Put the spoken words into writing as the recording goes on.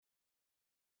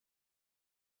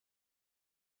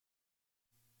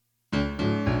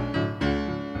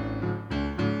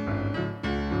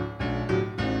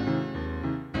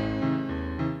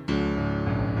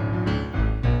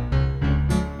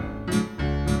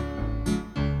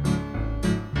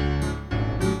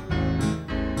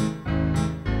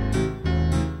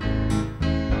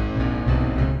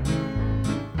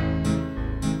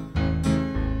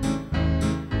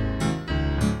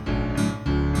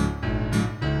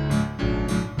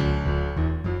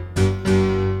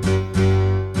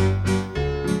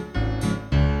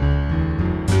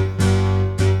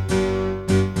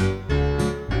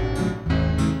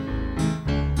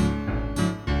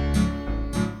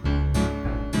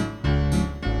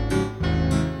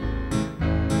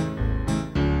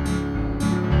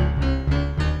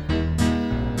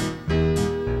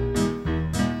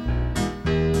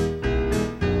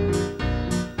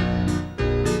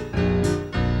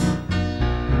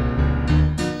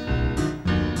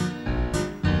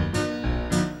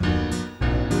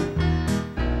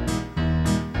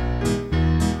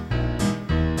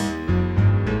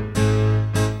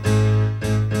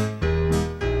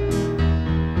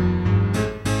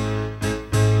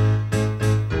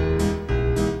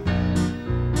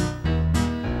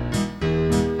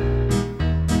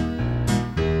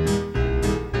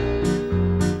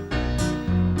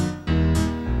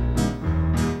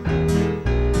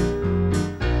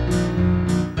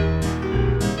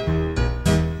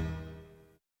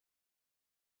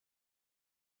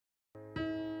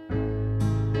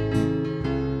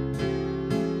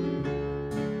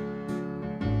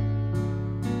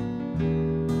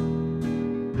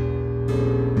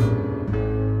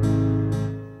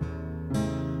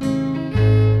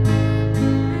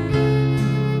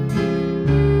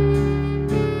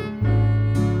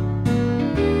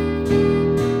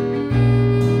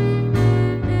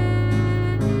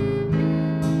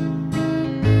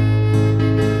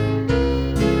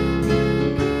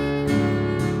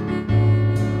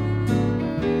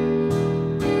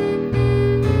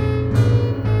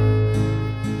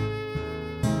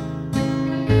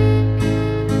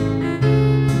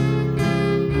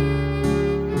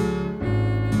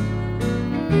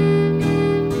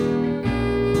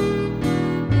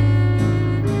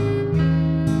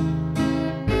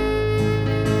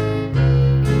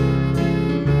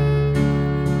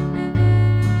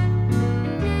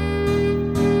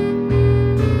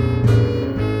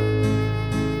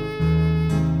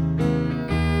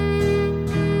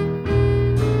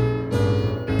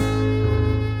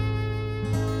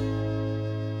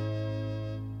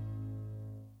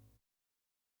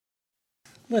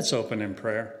Let's open in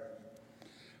prayer.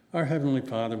 Our Heavenly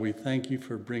Father, we thank you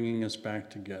for bringing us back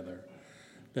together,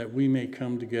 that we may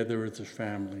come together as a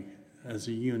family, as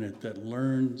a unit that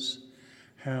learns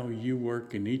how you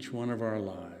work in each one of our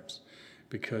lives,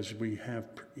 because we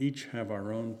each have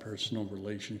our own personal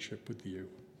relationship with you.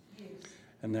 Yes.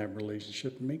 And that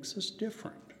relationship makes us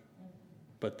different,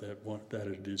 but that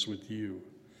it is with you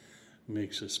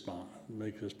makes us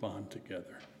bond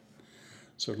together.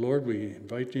 So Lord, we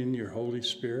invite in your Holy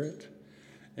Spirit,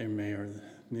 and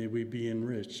may we be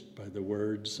enriched by the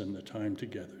words and the time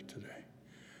together today.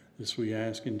 This we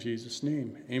ask in Jesus'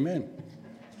 name. Amen.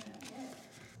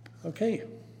 Okay,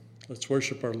 let's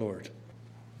worship our Lord.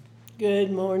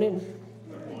 Good morning.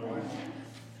 Good morning.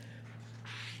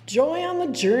 Joy on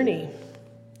the journey.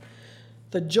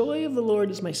 The joy of the Lord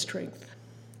is my strength.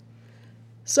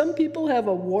 Some people have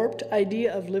a warped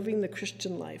idea of living the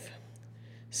Christian life.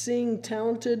 Seeing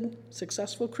talented,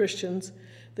 successful Christians,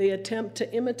 they attempt to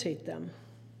imitate them.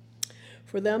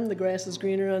 For them, the grass is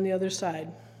greener on the other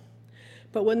side.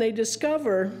 But when they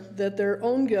discover that their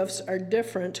own gifts are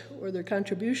different or their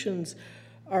contributions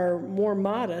are more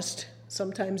modest,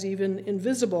 sometimes even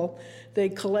invisible, they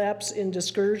collapse in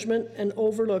discouragement and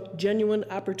overlook genuine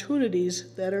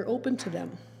opportunities that are open to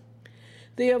them.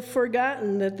 They have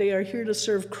forgotten that they are here to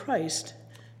serve Christ,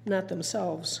 not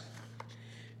themselves.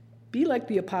 Be like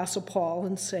the Apostle Paul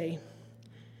and say,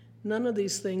 "None of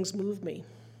these things move me."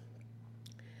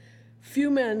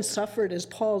 Few men suffered as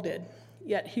Paul did,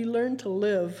 yet he learned to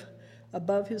live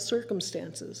above his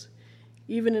circumstances,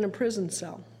 even in a prison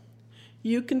cell.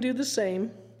 You can do the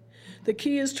same. The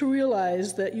key is to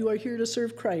realize that you are here to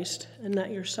serve Christ and not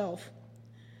yourself.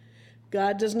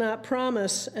 God does not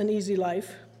promise an easy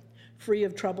life, free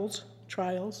of troubles,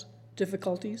 trials,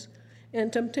 difficulties,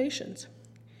 and temptations.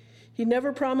 He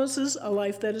never promises a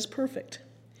life that is perfect.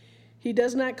 He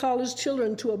does not call his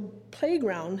children to a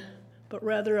playground, but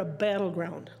rather a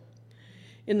battleground.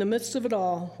 In the midst of it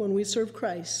all, when we serve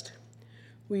Christ,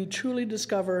 we truly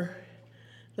discover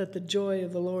that the joy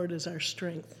of the Lord is our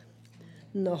strength.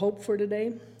 And the hope for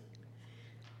today?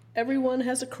 Everyone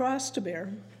has a cross to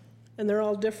bear, and they're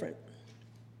all different.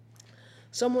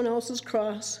 Someone else's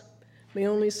cross may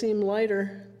only seem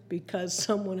lighter because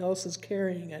someone else is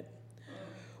carrying it.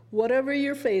 Whatever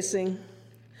you're facing,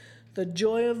 the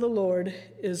joy of the Lord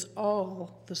is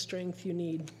all the strength you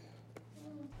need.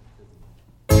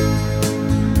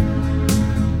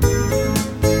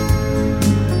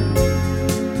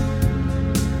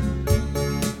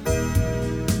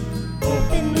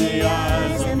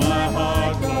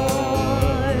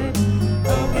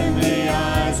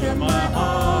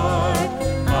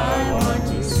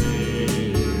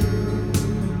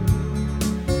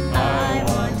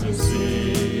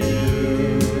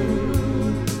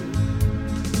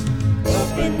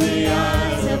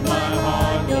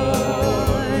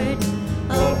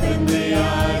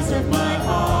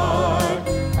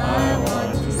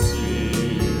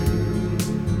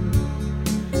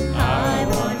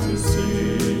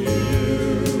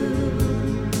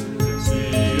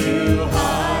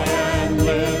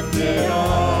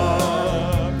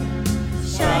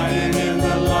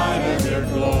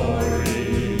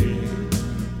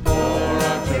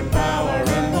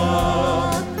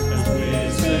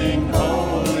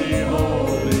 Holy, holy.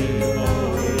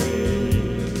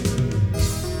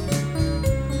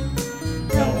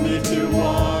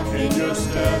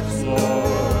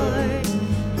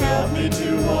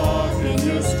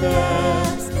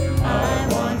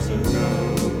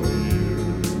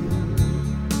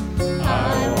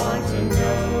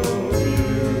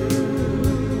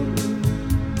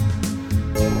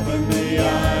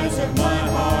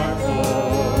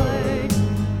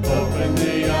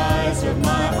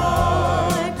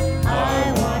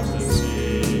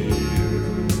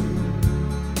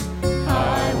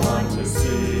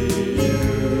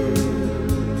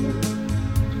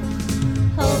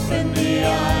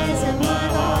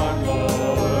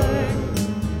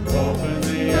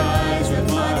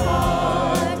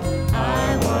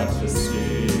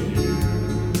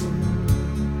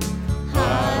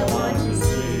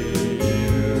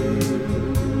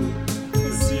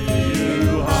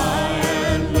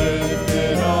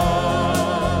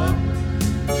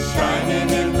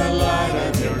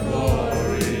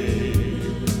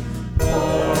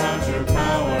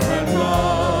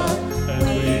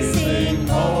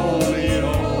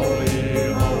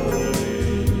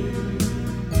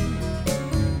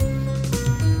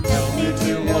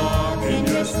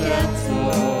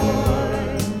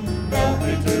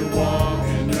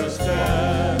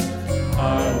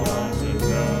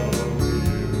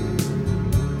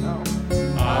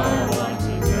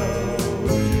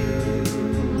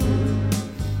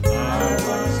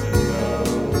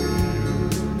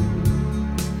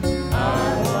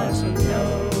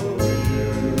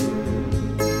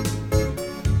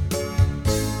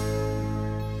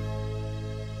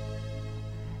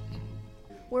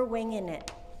 We're winging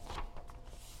it.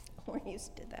 We're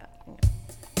used to that.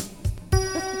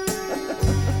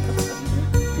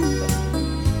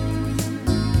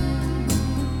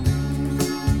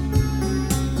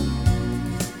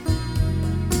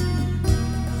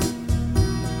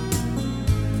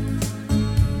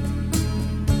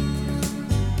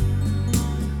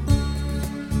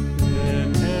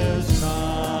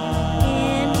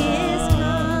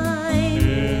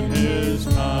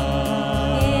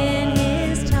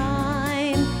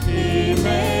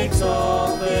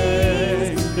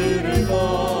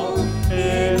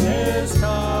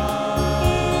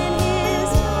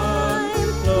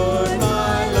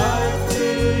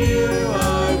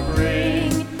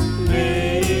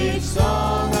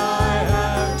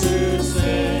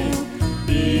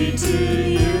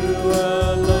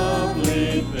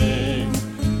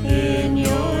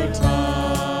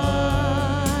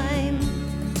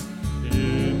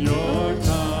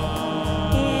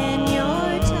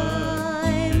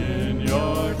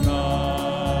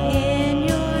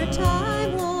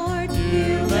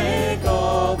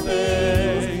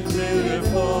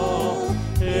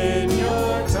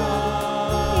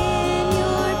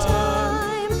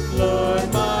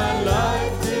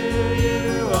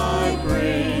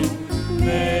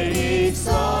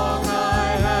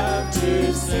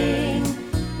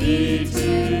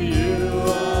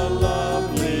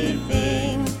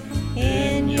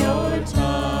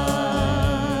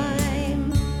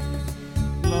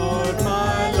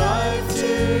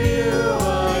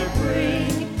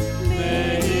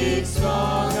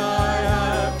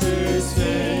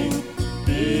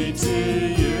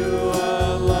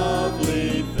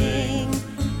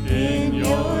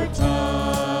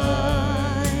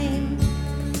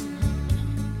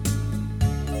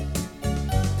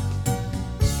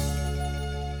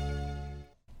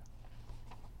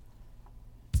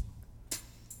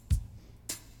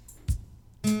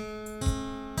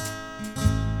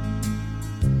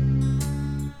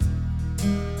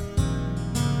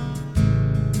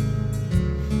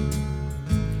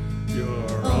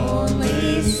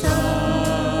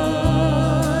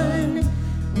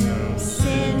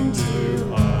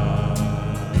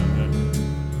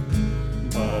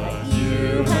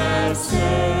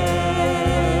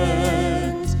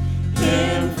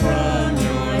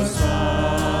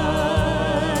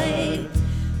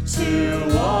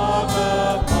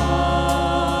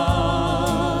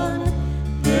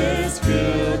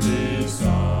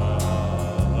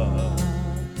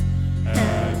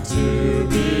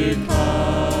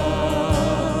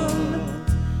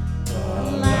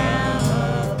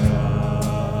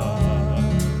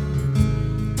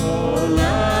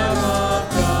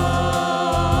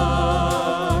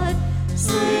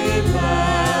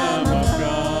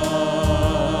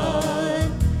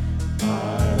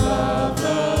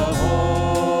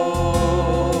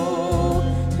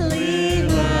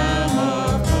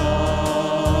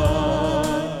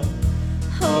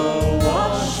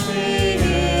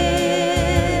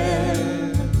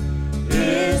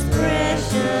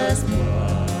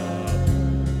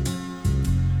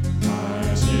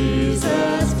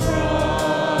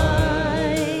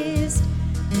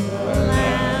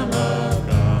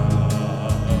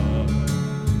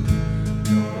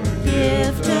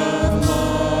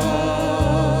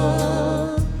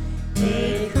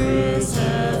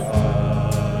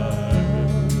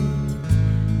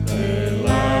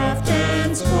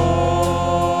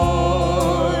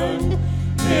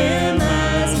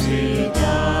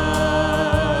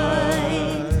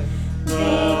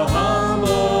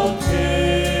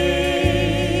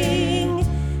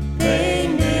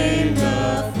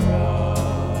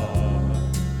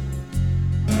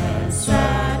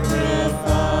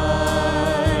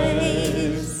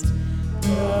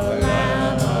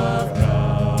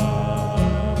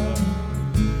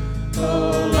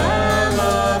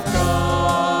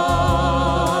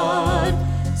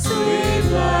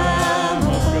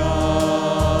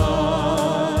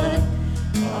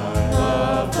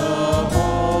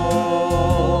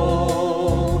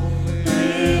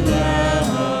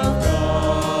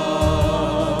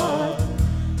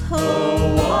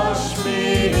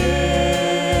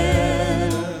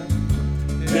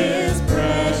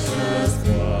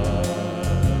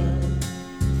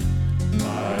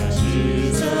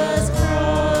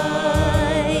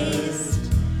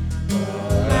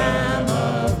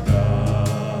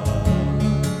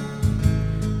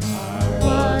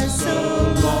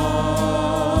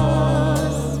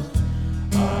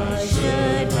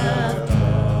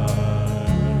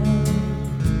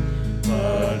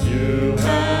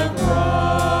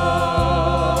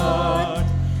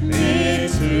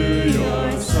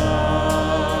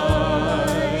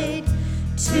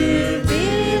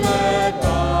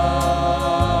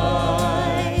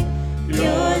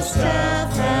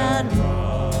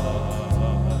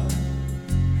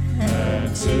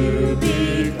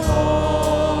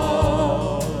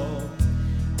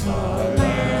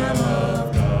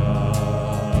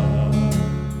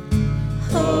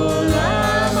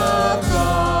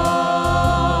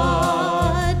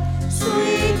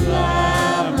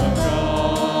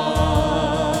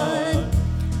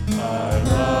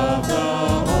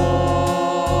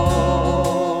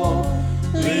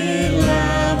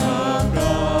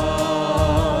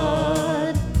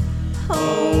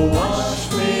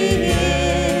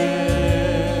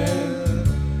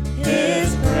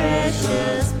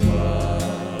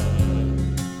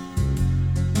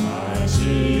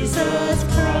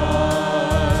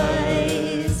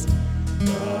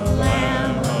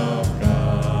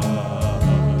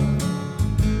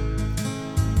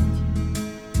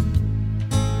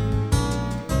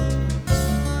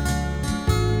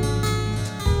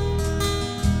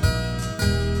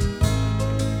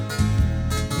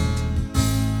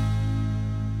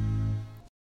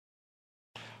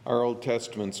 Our Old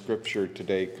Testament scripture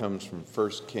today comes from 1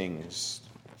 Kings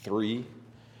 3,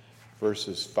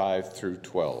 verses 5 through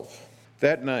 12.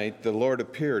 That night the Lord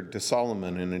appeared to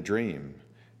Solomon in a dream,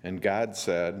 and God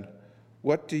said,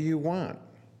 "What do you want?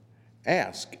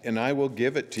 Ask, and I will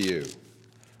give it to you."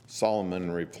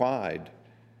 Solomon replied,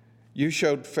 "You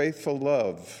showed faithful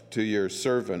love to your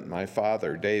servant, my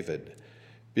father David,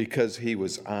 because he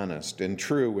was honest and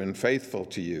true and faithful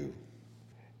to you.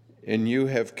 And you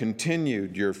have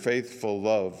continued your faithful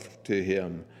love to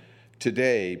him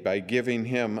today by giving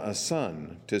him a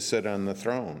son to sit on the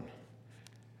throne.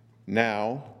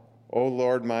 Now, O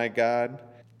Lord my God,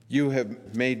 you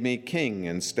have made me king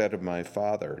instead of my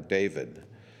father David,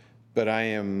 but I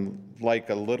am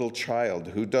like a little child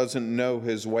who doesn't know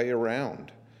his way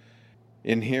around.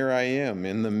 And here I am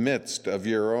in the midst of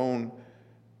your own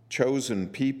chosen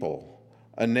people,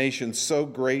 a nation so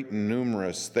great and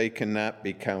numerous they cannot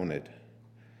be counted.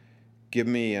 Give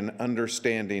me an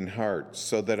understanding heart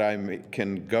so that I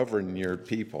can govern your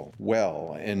people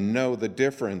well and know the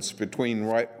difference between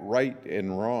right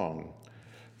and wrong.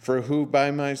 For who by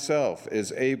myself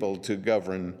is able to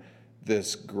govern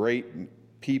this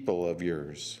great people of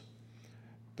yours?"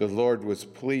 The Lord was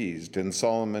pleased, and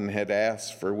Solomon had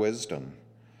asked for wisdom.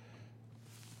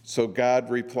 So God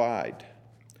replied,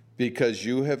 "Because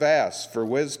you have asked for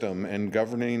wisdom in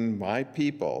governing my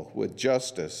people with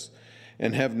justice,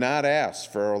 and have not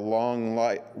asked for a long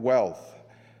wealth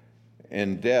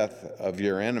and death of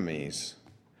your enemies,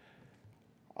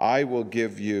 I will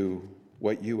give you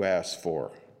what you asked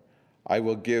for. I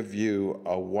will give you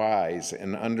a wise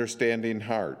and understanding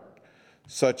heart,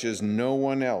 such as no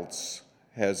one else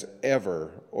has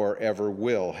ever or ever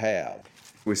will have."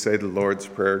 We say the Lord's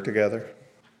Prayer together.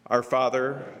 Our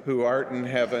Father, who art in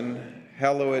heaven,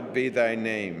 hallowed be thy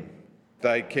name.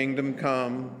 Thy kingdom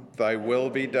come, thy will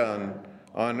be done,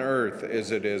 on earth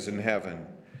as it is in heaven.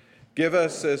 Give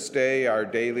us this day our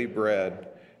daily bread,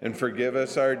 and forgive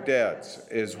us our debts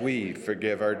as we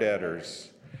forgive our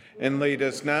debtors. And lead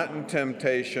us not in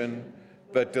temptation,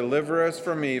 but deliver us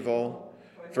from evil.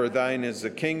 For thine is the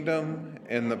kingdom,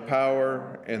 and the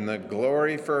power, and the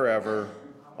glory forever.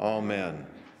 Amen.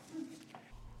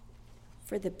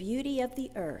 For the beauty of the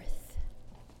earth.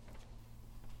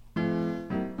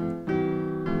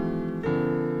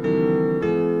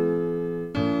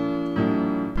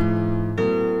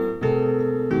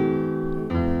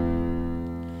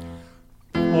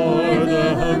 For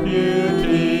the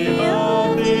beauty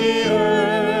of the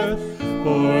earth,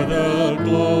 for the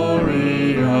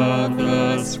glory of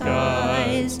the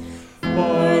skies,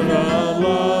 for the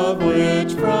love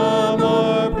which from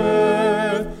our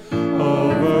birth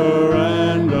over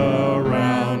and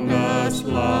around us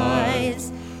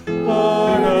lies.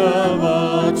 Lord of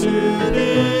all, to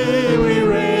thee we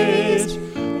raise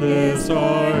this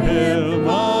our hymn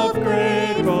of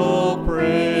grateful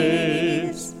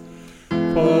praise.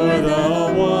 For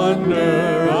the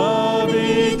wonder of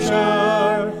each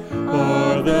hour,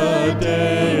 for the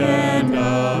day and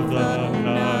of the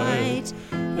night,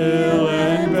 hill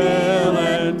and vale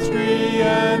and tree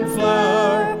and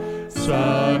flower,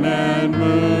 sun and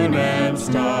moon and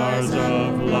stars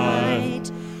of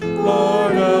light.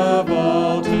 Lord of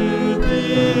all, to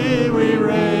thee we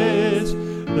raise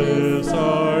this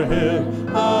our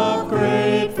hymn of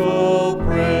grateful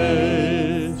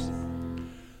praise.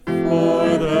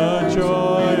 For the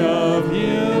joy of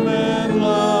human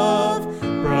love,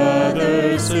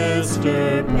 brother,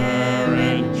 sister,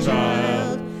 parent,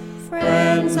 child,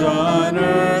 friends on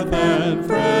earth and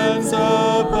friends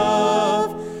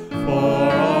above,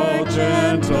 for all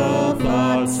gentle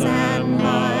thoughts and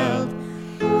mild.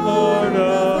 Lord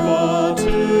of all,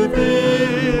 to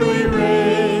thee we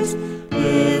raise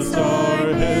this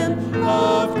our hymn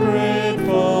of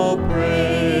grateful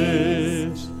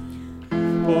praise.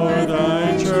 For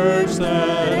thy church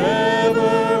that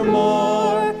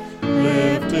evermore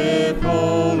lifteth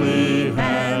holy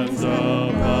hands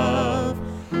above,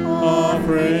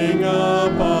 offering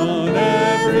upon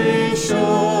every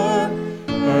shore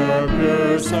her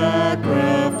pure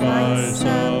sacrifice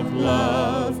of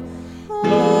love.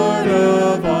 Lord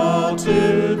of all,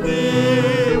 to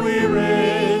thee we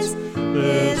raise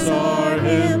this our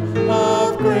hymn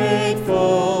of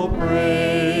grateful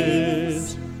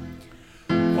praise.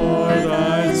 For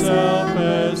thyself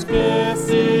as gift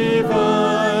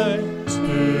divine,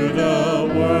 to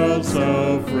the world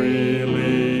so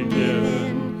freely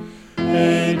given,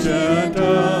 agent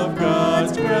of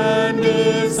God's grand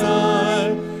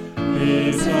design,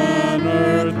 peace on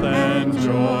earth and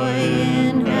joy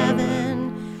in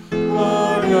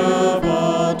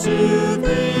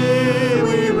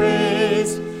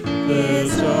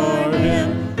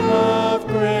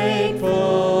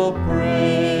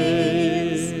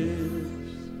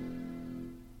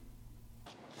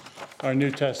Our New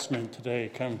Testament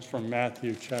today comes from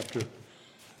Matthew chapter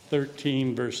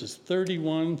 13, verses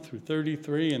 31 through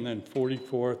 33, and then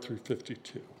 44 through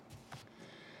 52.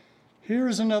 Here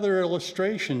is another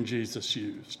illustration Jesus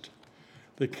used.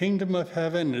 The kingdom of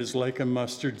heaven is like a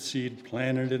mustard seed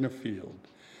planted in a field.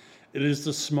 It is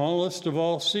the smallest of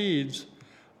all seeds,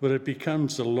 but it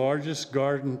becomes the largest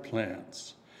garden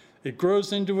plants. It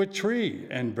grows into a tree,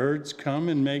 and birds come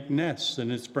and make nests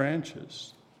in its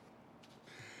branches.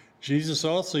 Jesus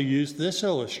also used this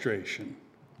illustration.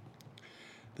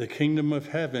 The kingdom of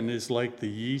heaven is like the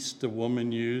yeast the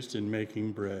woman used in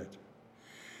making bread.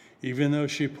 Even though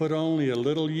she put only a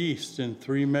little yeast in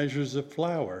 3 measures of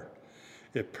flour,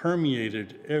 it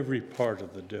permeated every part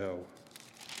of the dough.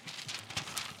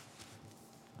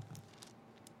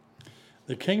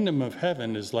 The kingdom of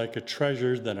heaven is like a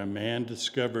treasure that a man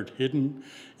discovered hidden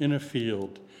in a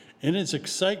field. In his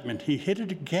excitement, he hid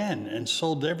it again and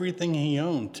sold everything he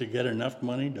owned to get enough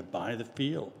money to buy the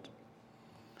field.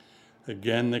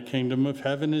 Again, the kingdom of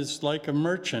heaven is like a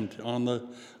merchant on the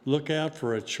lookout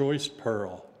for a choice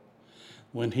pearl.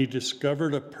 When he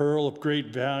discovered a pearl of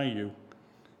great value,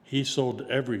 he sold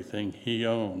everything he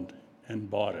owned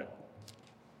and bought it.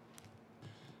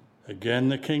 Again,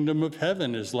 the kingdom of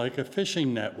heaven is like a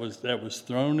fishing net that was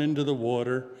thrown into the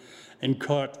water and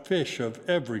caught fish of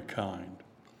every kind.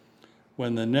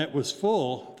 When the net was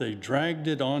full, they dragged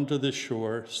it onto the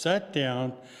shore, sat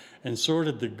down, and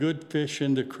sorted the good fish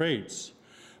into crates,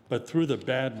 but threw the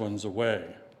bad ones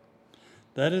away.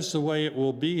 That is the way it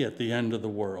will be at the end of the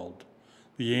world.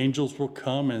 The angels will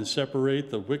come and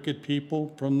separate the wicked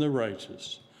people from the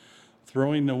righteous,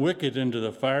 throwing the wicked into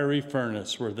the fiery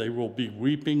furnace where they will be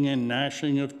weeping and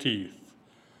gnashing of teeth.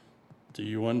 Do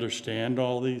you understand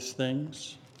all these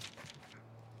things?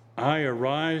 I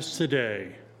arise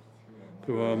today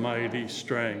to a mighty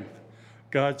strength,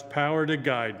 God's power to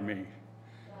guide me,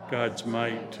 God's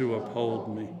might to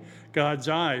uphold me, God's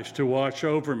eyes to watch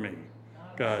over me,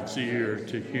 God's ear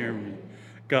to hear me,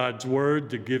 God's word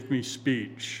to give me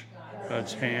speech,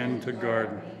 God's hand to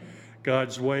guard me,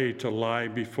 God's way to lie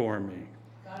before me,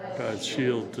 God's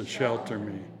shield to shelter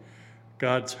me,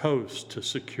 God's host to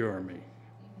secure me.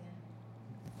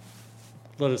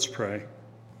 Let us pray.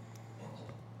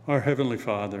 Our Heavenly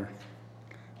Father,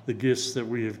 the gifts that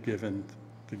we have given,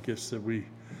 the gifts that we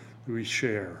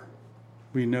share,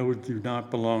 we know do not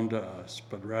belong to us,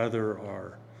 but rather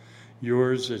are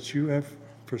yours that you have,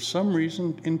 for some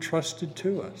reason, entrusted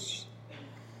to us.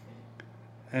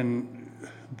 And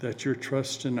that your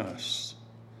trust in us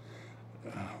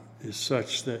is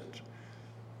such that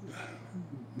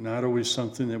not always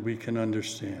something that we can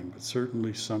understand, but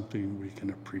certainly something we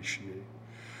can appreciate.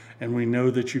 And we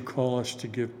know that you call us to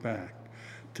give back,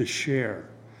 to share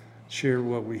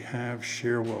what we have,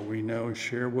 share what we know,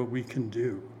 share what we can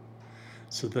do,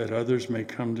 so that others may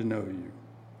come to know you.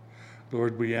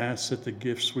 Lord, we ask that the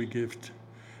gifts we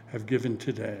have given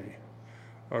today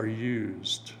are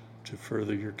used to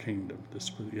further your kingdom.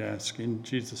 This we ask in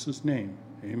Jesus' name.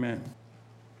 Amen.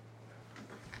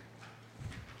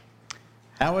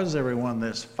 How is everyone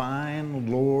this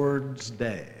fine Lord's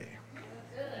Day?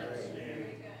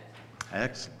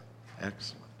 Excellent,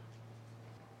 excellent.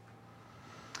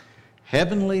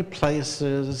 Heavenly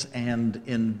places and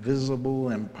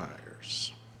invisible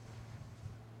empires.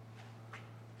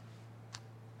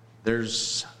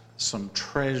 There's some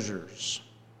treasures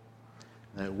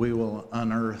that we will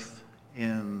unearth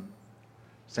in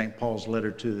St. Paul's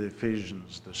letter to the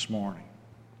Ephesians this morning.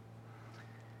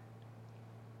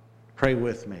 Pray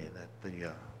with me that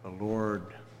the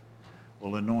Lord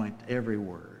will anoint every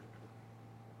word.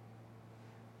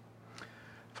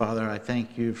 Father, I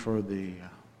thank you for the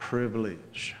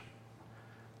privilege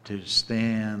to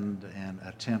stand and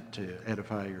attempt to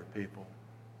edify your people.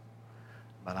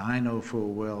 But I know full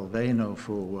well, they know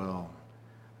full well,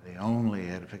 the only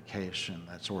edification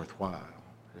that's worthwhile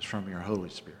is from your Holy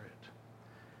Spirit.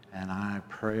 And I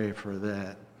pray for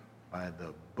that by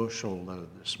the bushel load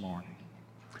this morning,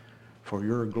 for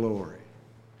your glory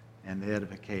and the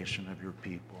edification of your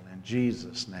people. In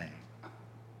Jesus' name,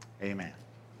 amen.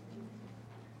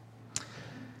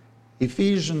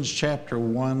 Ephesians chapter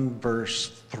 1,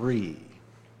 verse 3,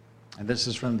 and this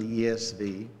is from the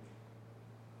ESV.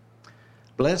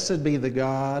 Blessed be the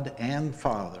God and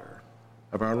Father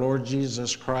of our Lord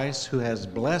Jesus Christ, who has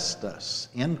blessed us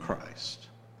in Christ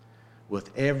with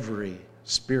every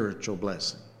spiritual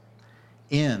blessing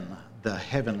in the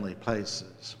heavenly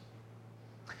places,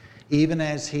 even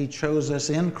as he chose us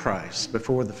in Christ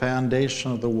before the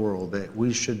foundation of the world, that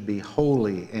we should be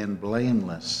holy and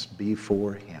blameless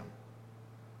before him.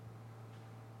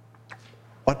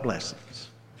 What blessings?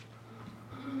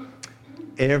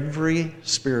 every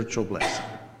spiritual blessing.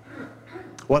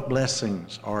 What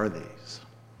blessings are these?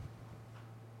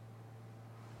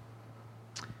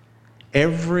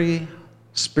 Every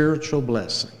spiritual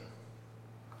blessing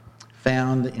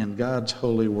found in God's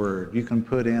holy word you can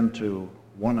put into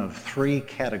one of three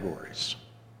categories.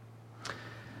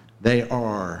 They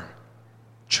are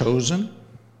chosen,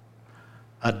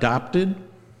 adopted,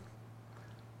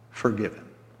 forgiven.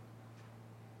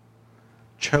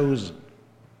 Chosen,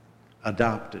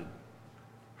 adopted,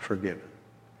 forgiven.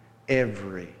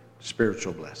 Every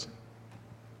spiritual blessing.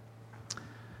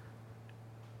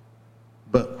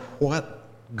 But what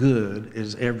good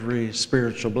is every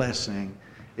spiritual blessing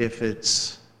if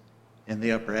it's in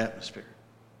the upper atmosphere?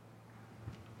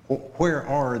 Where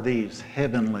are these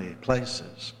heavenly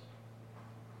places?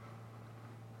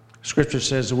 Scripture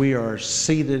says we are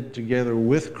seated together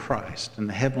with Christ in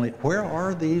the heavenly. Where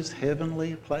are these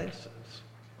heavenly places?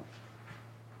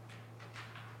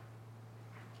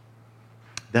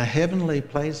 The heavenly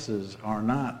places are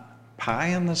not pie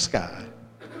in the sky,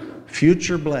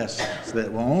 future blessings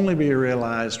that will only be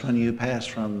realized when you pass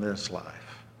from this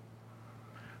life.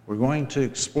 We're going to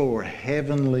explore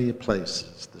heavenly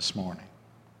places this morning.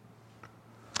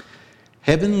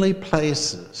 Heavenly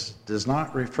places does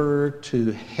not refer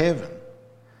to heaven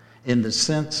in the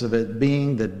sense of it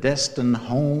being the destined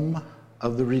home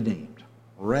of the redeemed.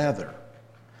 Rather,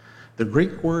 the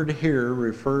Greek word here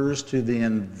refers to the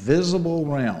invisible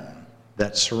realm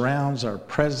that surrounds our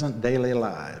present daily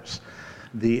lives,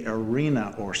 the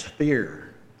arena or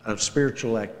sphere of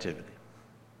spiritual activity.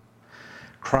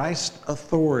 Christ's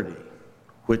authority,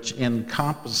 which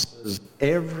encompasses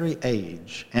every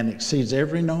age and exceeds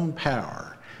every known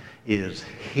power, is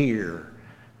here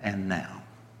and now.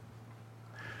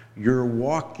 You're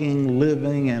walking,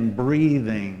 living, and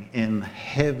breathing in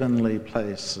heavenly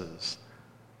places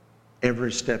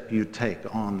every step you take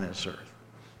on this earth.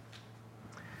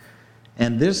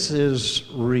 And this is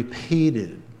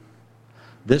repeated,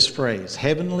 this phrase,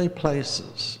 heavenly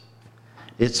places.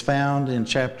 It's found in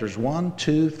chapters 1,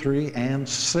 2, 3, and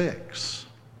 6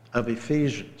 of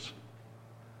Ephesians.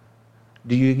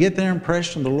 Do you get the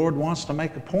impression the Lord wants to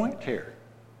make a point here?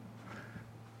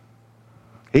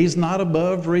 He's not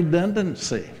above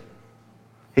redundancy.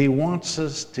 He wants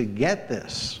us to get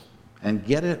this and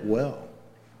get it well.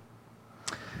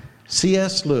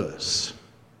 C.S. Lewis,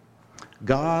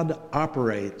 God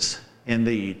operates in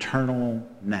the eternal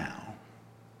now.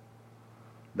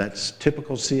 That's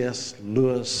typical C.S.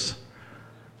 Lewis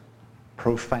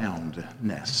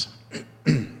profoundness.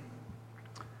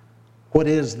 What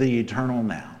is the eternal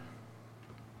now?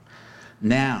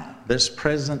 Now, this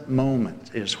present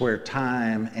moment is where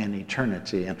time and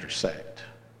eternity intersect.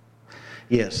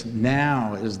 Yes,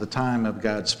 now is the time of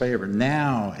God's favor.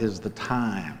 Now is the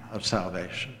time of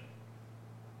salvation.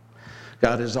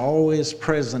 God is always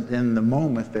present in the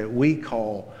moment that we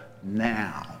call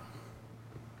now.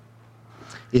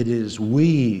 It is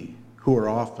we who are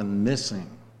often missing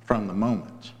from the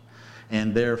moment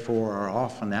and therefore are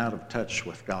often out of touch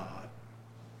with God.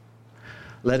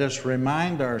 Let us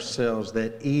remind ourselves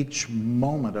that each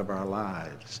moment of our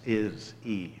lives is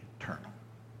eternal.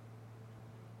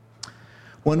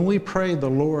 When we pray the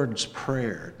Lord's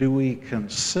Prayer, do we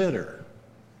consider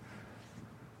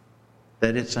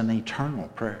that it's an eternal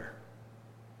prayer?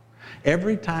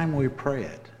 Every time we pray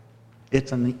it,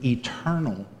 it's an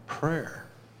eternal prayer.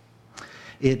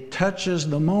 It touches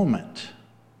the moment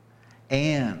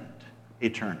and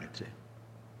eternity.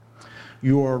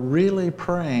 You are really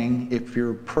praying, if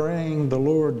you're praying the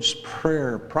Lord's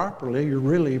Prayer properly, you're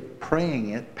really praying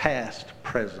it past,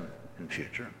 present, and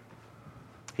future.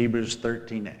 Hebrews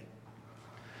 13:8.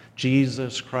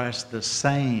 Jesus Christ the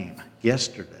same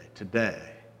yesterday, today,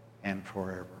 and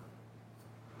forever.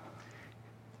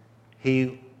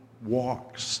 He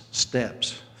walks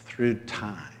steps through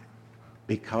time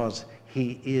because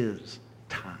he is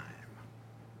time.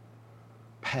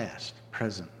 Past,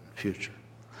 present, and future.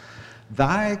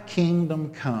 Thy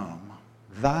kingdom come,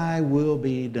 thy will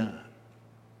be done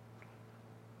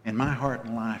in my heart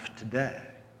and life today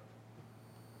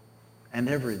and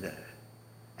every day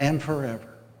and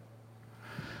forever.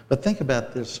 But think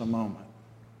about this a moment.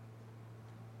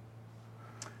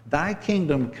 Thy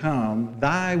kingdom come,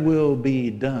 thy will be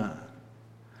done.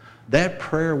 That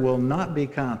prayer will not be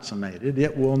consummated.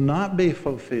 It will not be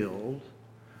fulfilled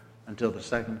until the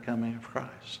second coming of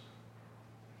Christ.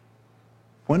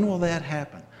 When will that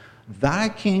happen? Thy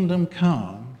kingdom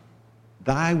come,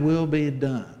 thy will be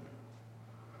done.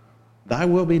 Thy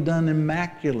will be done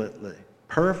immaculately,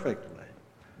 perfectly.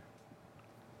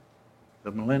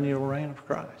 The millennial reign of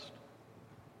Christ.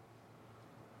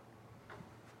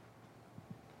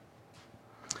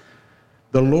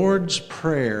 The Lord's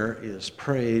Prayer is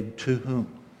prayed to whom?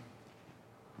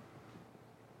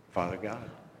 Father God.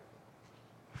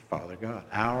 Father God,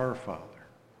 our Father,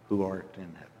 who art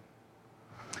in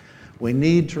heaven. We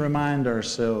need to remind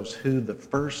ourselves who the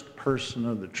first person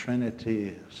of the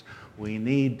Trinity is. We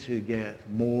need to get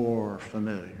more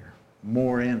familiar,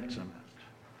 more intimate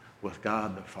with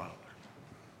God the Father.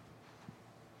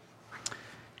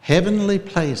 Heavenly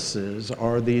places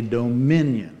are the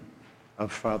dominion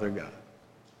of Father God.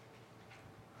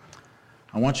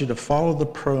 I want you to follow the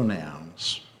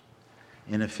pronouns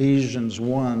in Ephesians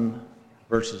 1,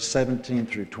 verses 17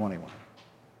 through 21.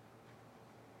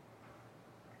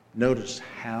 Notice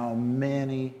how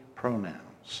many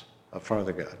pronouns of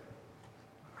Father God.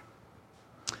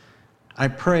 I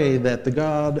pray that the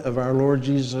God of our Lord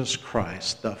Jesus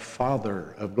Christ, the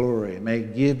Father of glory, may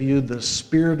give you the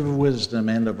spirit of wisdom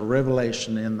and of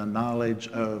revelation in the knowledge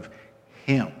of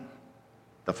Him,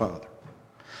 the Father.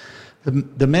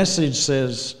 The Message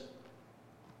says,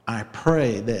 I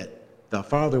pray that the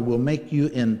Father will make you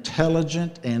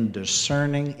intelligent and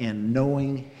discerning in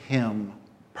knowing Him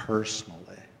personally.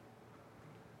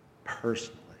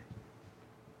 Personally.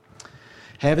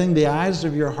 Having the eyes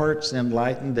of your hearts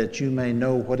enlightened, that you may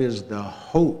know what is the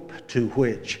hope to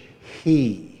which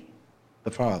He,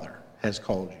 the Father, has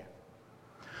called you.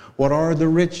 What are the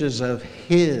riches of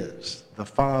His, the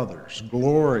Father's,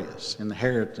 glorious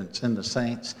inheritance in the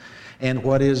saints, and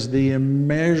what is the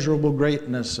immeasurable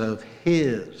greatness of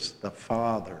His, the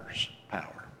Father's,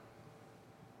 power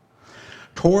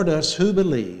toward us who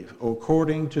believe,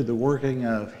 according to the working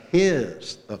of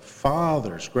His, the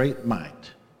Father's, great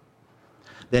might,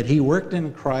 that He worked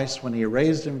in Christ when He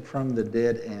raised Him from the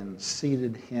dead and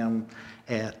seated Him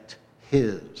at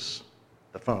His,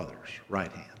 the Father's,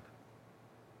 right hand,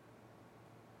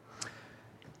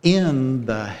 in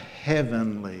the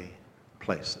heavenly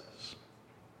places.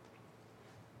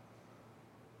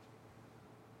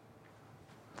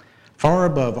 Far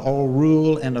above all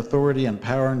rule and authority and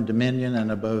power and dominion, and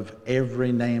above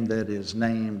every name that is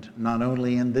named, not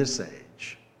only in this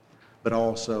age, but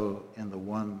also in the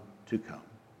one to come.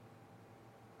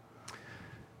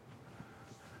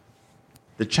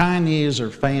 The Chinese are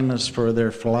famous for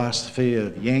their philosophy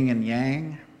of yin and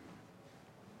yang.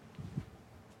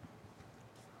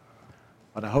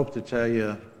 But I hope to tell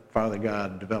you, Father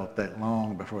God developed that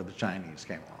long before the Chinese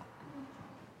came along.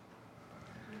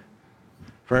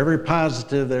 For every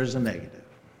positive, there's a negative.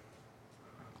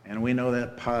 And we know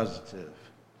that positive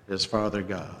is Father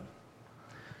God.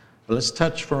 But let's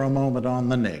touch for a moment on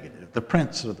the negative, the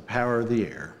prince of the power of the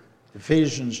air.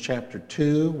 Ephesians chapter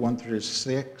 2, 1 through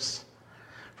 6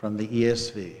 from the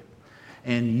ESV.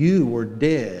 And you were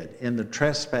dead in the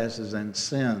trespasses and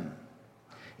sin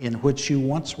in which you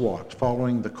once walked,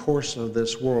 following the course of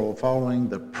this world, following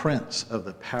the prince of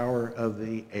the power of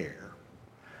the air.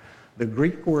 The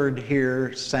Greek word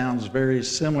here sounds very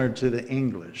similar to the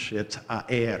English. It's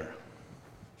aer.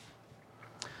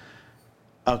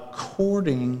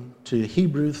 According to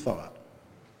Hebrew thought,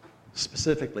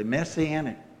 specifically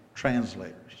Messianic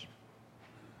translators,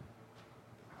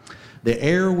 the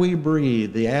air we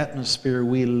breathe, the atmosphere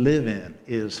we live in,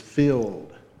 is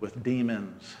filled with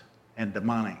demons and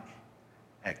demonic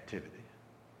activity.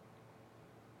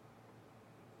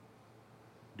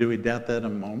 Do we doubt that a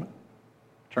moment?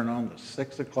 Turn on the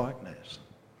 6 o'clock news.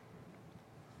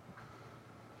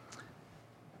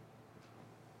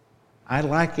 I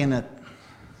liken it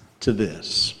to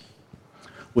this.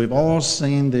 We've all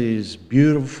seen these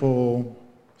beautiful,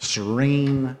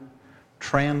 serene,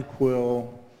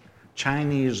 tranquil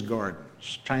Chinese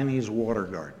gardens, Chinese water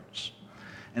gardens.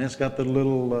 And it's got the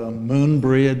little moon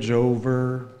bridge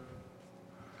over,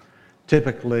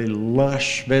 typically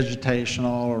lush vegetation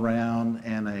all around,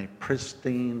 and a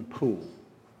pristine pool.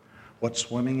 What's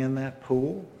swimming in that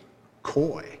pool?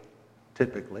 Koi,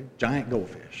 typically, giant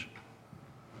goldfish.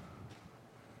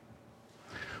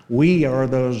 We are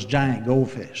those giant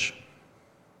goldfish.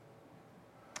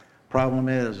 Problem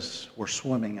is, we're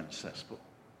swimming in a cesspool.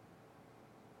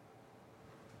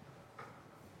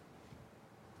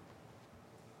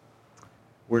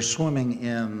 We're swimming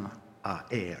in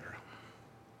air.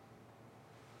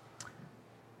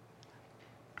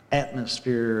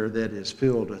 Atmosphere that is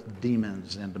filled with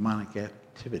demons and demonic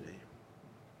activity.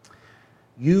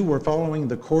 You were following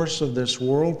the course of this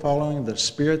world, following the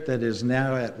spirit that is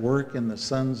now at work in the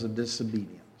sons of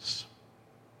disobedience,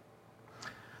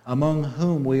 among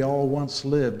whom we all once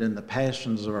lived in the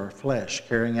passions of our flesh,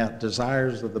 carrying out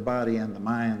desires of the body and the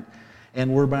mind,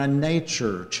 and were by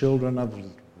nature children of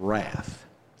wrath,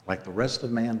 like the rest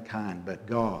of mankind. But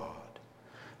God,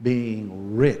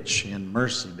 being rich in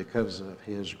mercy because of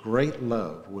his great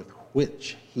love with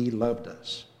which he loved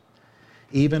us.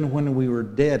 Even when we were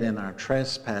dead in our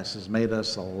trespasses, made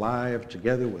us alive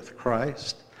together with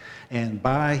Christ, and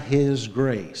by his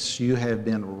grace you have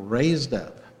been raised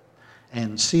up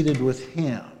and seated with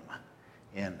him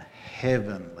in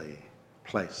heavenly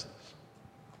places.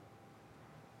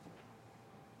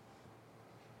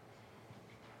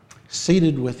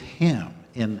 Seated with him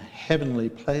in heavenly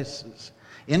places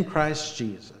in Christ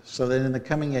Jesus, so that in the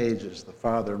coming ages the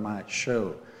Father might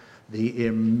show the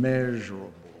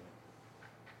immeasurable.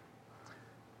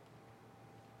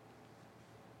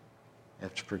 You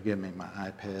have to forgive me, my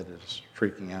iPad is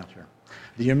freaking out here.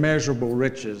 The immeasurable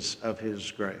riches of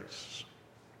his grace.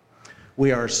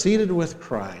 We are seated with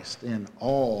Christ in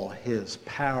all his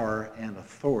power and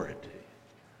authority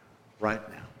right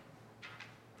now.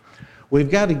 We've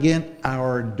got to get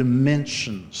our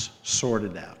dimensions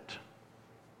sorted out,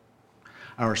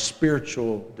 our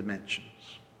spiritual dimensions.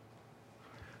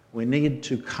 We need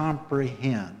to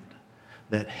comprehend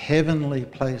that heavenly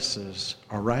places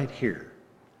are right here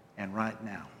and right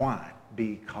now. Why?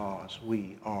 Because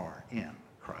we are in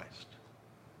Christ.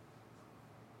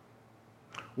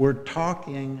 We're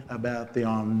talking about the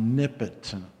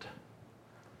omnipotent,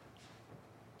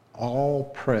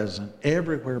 all-present,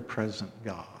 everywhere present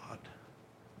God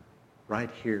right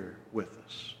here with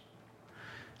us,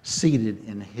 seated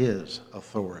in his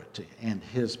authority and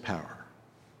his power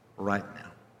right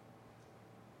now.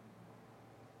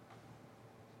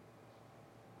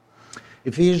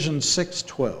 Ephesians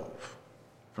 6:12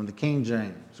 from the King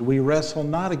James. We wrestle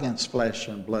not against flesh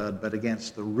and blood, but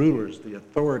against the rulers, the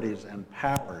authorities, and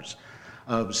powers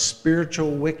of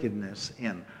spiritual wickedness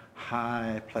in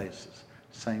high places.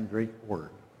 Same Greek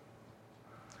word.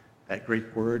 That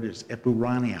Greek word is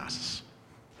epuranios.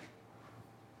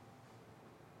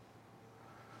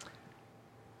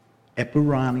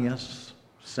 Epuranios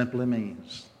simply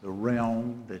means the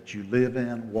realm that you live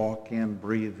in, walk in,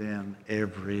 breathe in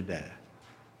every day.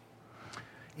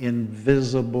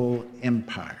 Invisible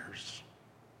empires.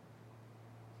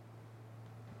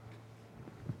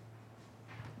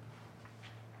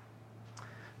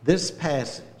 This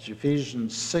passage,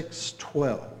 Ephesians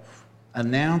 6:12,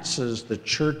 announces the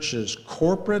church's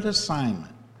corporate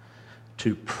assignment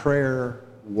to prayer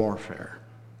warfare.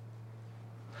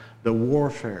 The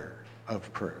warfare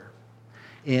of prayer,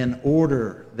 in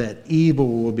order that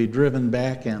evil will be driven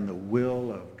back and the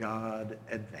will of God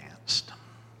advanced.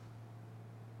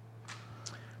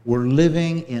 We're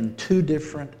living in two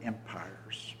different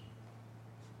empires,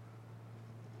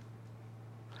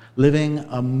 living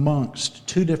amongst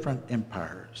two different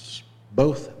empires,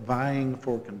 both vying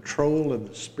for control of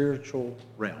the spiritual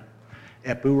realm.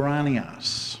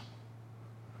 Epuranios,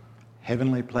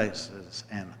 heavenly places,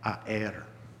 and aer,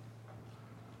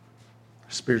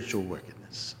 spiritual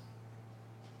wickedness.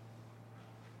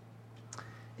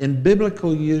 In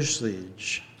biblical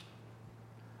usage,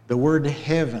 the word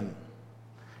heaven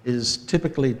is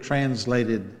typically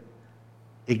translated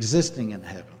existing in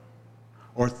heaven,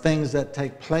 or things that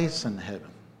take place in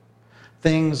heaven,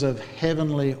 things of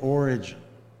heavenly origin.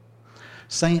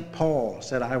 St. Paul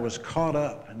said, I was caught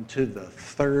up into the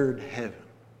third heaven.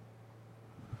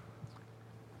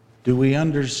 Do we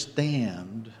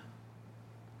understand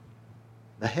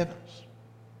the heavens?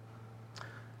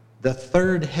 The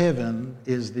third heaven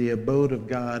is the abode of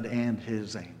God and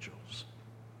his angels.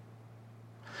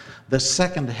 The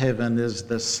second heaven is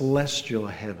the celestial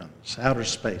heavens, outer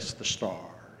space, the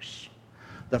stars.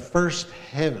 The first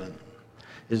heaven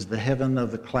is the heaven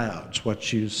of the clouds,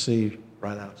 what you see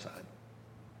right outside.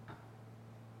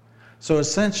 So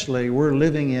essentially, we're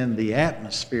living in the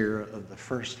atmosphere of the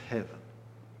first heaven.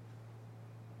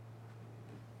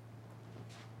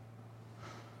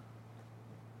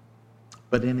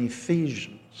 But in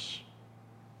Ephesians,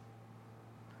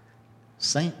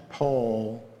 St.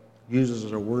 Paul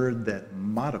uses a word that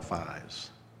modifies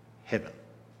heaven.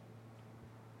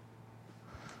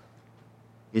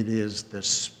 It is the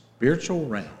spiritual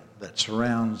realm that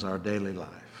surrounds our daily life.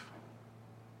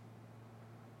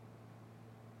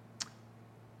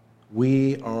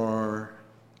 We are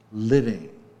living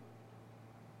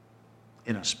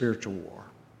in a spiritual war,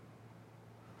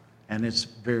 and it's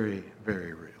very,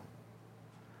 very real.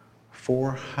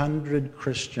 400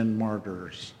 Christian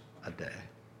martyrs a day.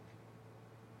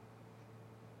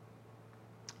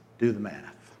 Do the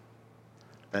math.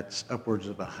 That's upwards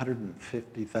of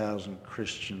 150,000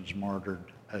 Christians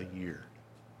martyred a year.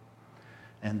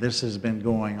 And this has been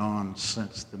going on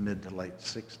since the mid to late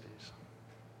 60s.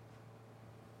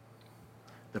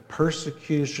 the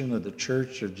persecution of the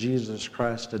Church of Jesus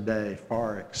Christ today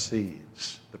far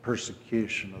exceeds the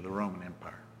persecution of the Roman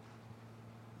Empire.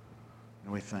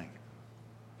 And we think,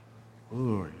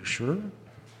 oh, are you sure?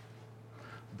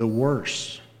 The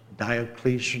worst,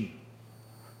 Diocletian,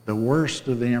 the worst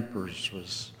of the emperors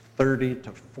was 30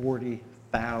 to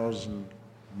 40,000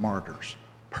 martyrs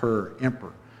per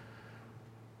emperor.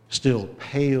 Still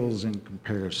pales in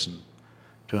comparison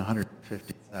to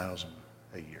 150,000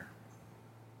 a year.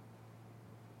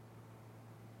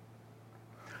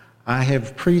 I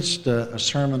have preached a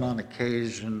sermon on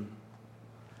occasion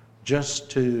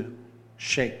just to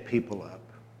shake people up,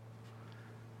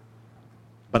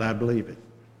 but I believe it.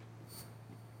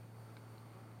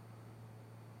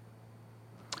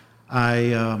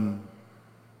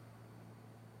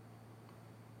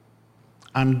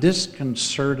 I'm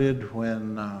disconcerted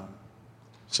when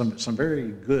some very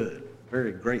good,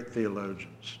 very great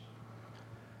theologians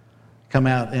come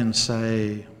out and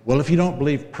say, well, if you don't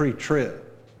believe pre-trib,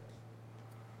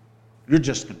 you're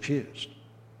just confused.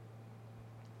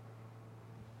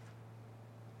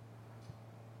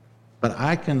 But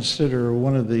I consider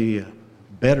one of the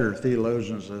better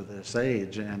theologians of this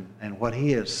age, and what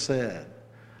he has said,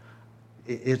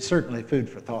 it's certainly food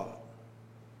for thought.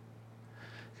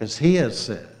 Because he has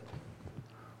said,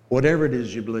 whatever it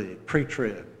is you believe,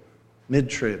 pre-trib,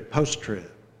 mid-trib,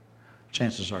 post-trib,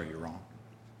 chances are you're wrong.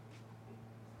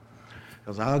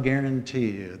 Because I'll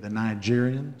guarantee you the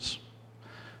Nigerians,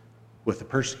 with the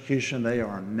persecution they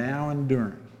are now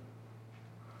enduring,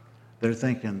 they're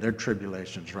thinking their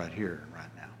tribulation's right here and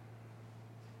right now.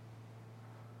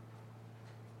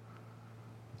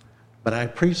 But I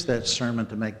preached that sermon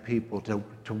to make people, to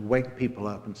wake people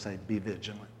up and say, be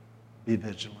vigilant. Be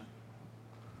vigilant.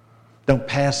 Don't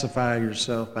pacify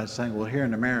yourself by saying, well, here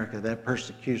in America, that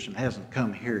persecution hasn't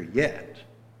come here yet.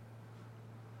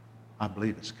 I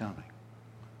believe it's coming.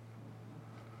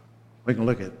 We can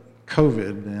look at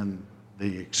COVID and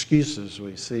the excuses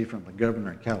we see from the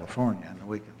governor of California, and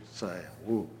we can say,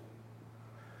 whoa,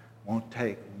 won't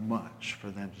take much for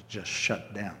them to just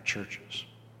shut down churches.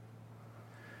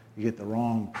 You get the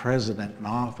wrong president in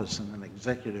office and an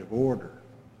executive order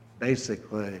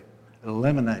basically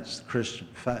eliminates the Christian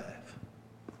faith.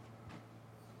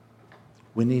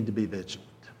 We need to be vigilant.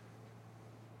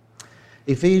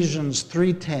 Ephesians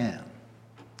 3:10.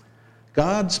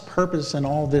 God's purpose in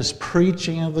all this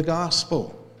preaching of the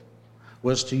gospel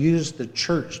was to use the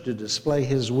church to display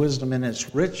his wisdom in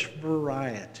its rich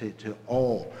variety to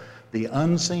all the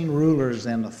unseen rulers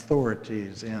and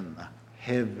authorities in the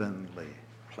heavenly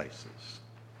places.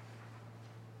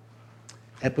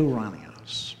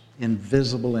 Epuranios,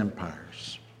 invisible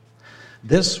empires.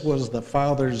 This was the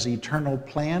Father's eternal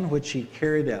plan, which he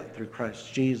carried out through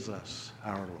Christ Jesus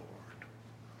our Lord.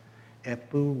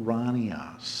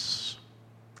 Epuranios.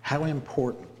 How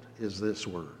important is this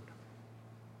word?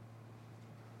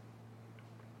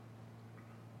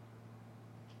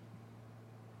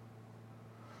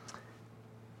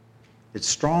 It's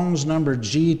Strong's number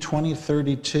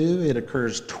G2032. It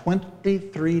occurs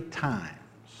 23 times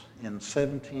in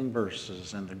 17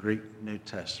 verses in the Greek New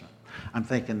Testament. I'm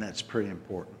thinking that's pretty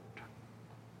important.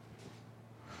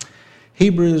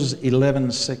 Hebrews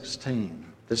 11:16.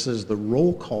 This is the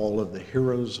roll call of the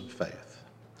heroes of faith.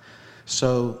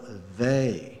 So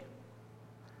they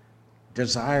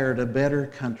desired a better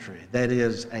country, that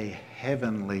is, a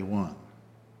heavenly one.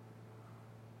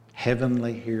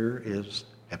 Heavenly here is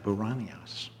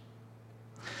Epuranios.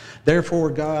 Therefore,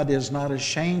 God is not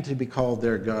ashamed to be called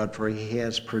their God, for he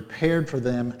has prepared for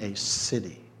them a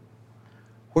city.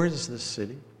 Where is this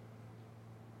city?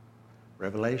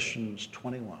 Revelations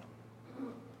 21.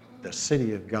 The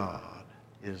city of God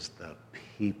is the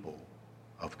people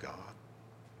of God.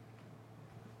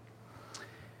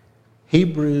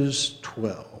 Hebrews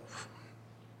 12,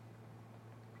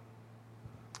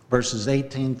 verses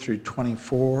 18 through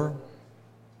 24.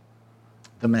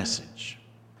 The message.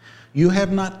 You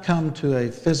have not come to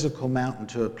a physical mountain,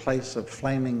 to a place of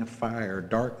flaming fire,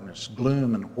 darkness,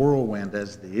 gloom, and whirlwind,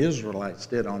 as the Israelites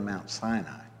did on Mount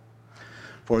Sinai.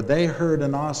 For they heard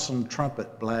an awesome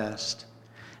trumpet blast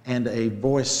and a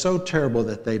voice so terrible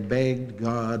that they begged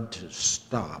God to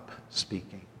stop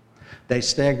speaking. They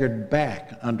staggered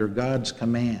back under God's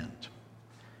command.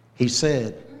 He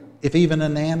said, if even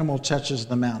an animal touches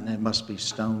the mountain, it must be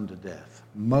stoned to death.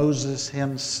 Moses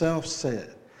himself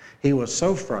said he was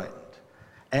so frightened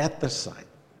at the sight.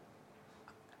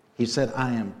 He said,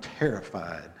 I am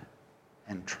terrified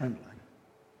and trembling.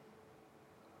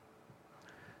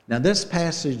 Now, this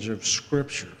passage of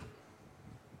Scripture,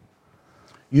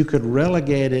 you could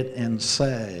relegate it and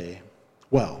say,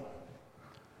 well,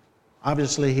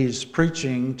 Obviously, he's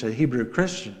preaching to Hebrew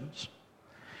Christians,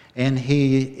 and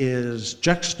he is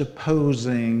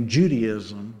juxtaposing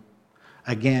Judaism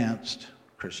against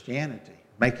Christianity,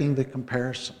 making the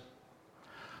comparison.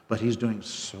 But he's doing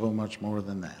so much more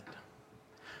than that.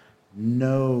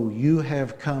 No, you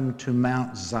have come to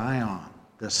Mount Zion,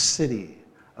 the city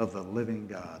of the living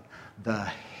God, the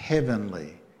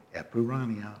heavenly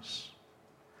Epuranios,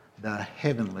 the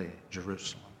heavenly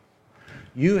Jerusalem.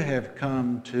 You have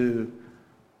come to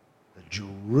the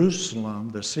Jerusalem,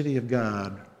 the city of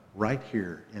God, right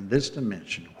here in this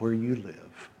dimension where you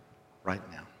live right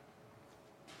now.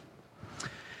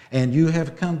 And you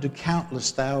have come to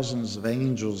countless thousands of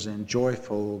angels in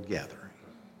joyful gathering.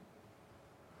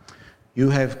 You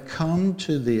have come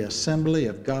to the assembly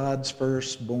of God's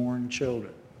firstborn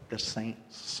children, the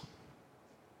saints.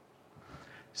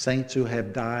 Saints who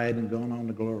have died and gone on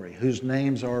to glory, whose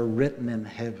names are written in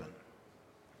heaven.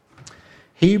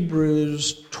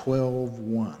 Hebrews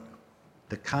 12:1.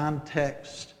 The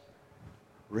context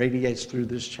radiates through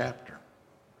this chapter.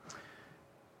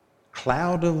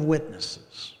 Cloud of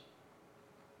witnesses.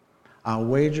 I'll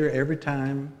wager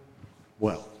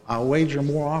I'll wager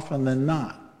more often than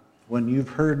not, when you've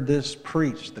heard this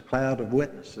preached, the cloud of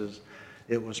witnesses,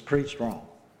 it was preached wrong.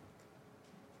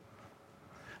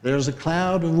 There's a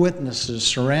cloud of witnesses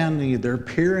surrounding you. They're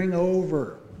peering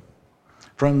over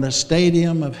from the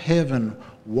stadium of heaven,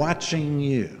 watching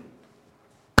you.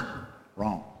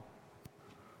 Wrong.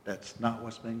 That's not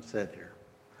what's being said here.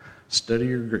 Study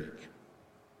your Greek.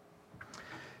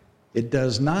 It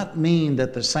does not mean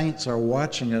that the saints are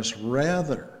watching us,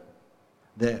 rather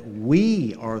that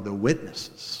we are the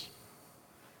witnesses,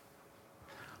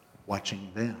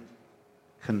 watching them,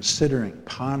 considering,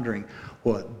 pondering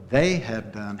what they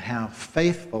have done, how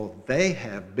faithful they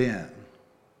have been.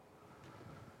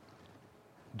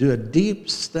 Do a deep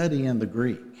study in the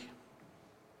Greek,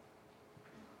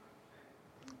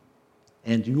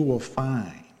 and you will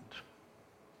find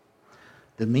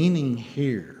the meaning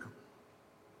here.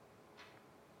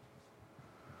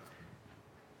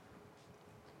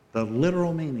 The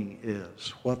literal meaning is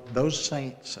what those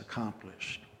saints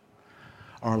accomplished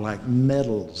are like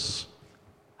medals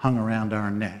hung around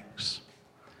our necks.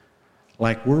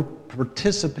 Like we're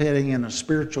participating in a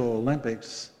spiritual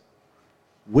Olympics.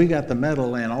 We got the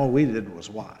medal and all we did was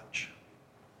watch.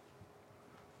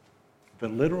 The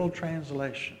literal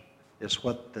translation is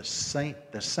what the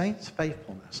saint's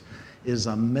faithfulness is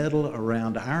a medal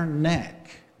around our neck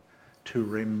to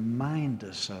remind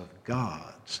us of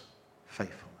God's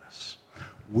faithfulness.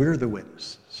 We're the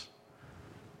witnesses,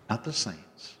 not the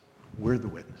saints. We're the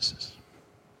witnesses.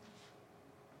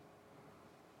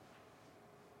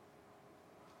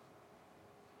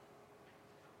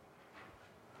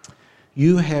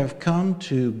 You have come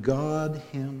to God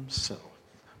Himself.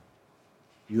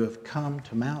 You have come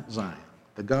to Mount Zion,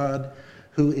 the God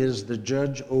who is the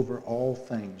judge over all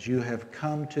things. You have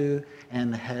come to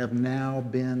and have now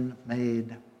been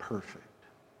made perfect.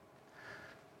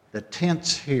 The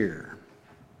tense here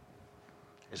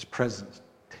is present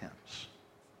tense.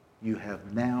 You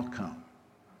have now come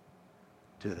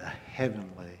to the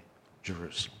heavenly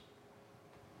Jerusalem.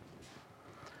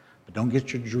 But don't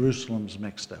get your Jerusalems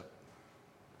mixed up.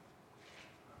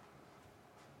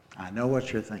 I know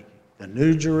what you're thinking. The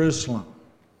New Jerusalem,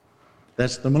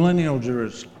 that's the millennial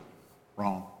Jerusalem.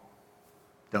 Wrong.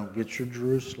 Don't get your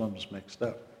Jerusalems mixed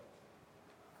up.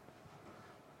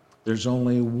 There's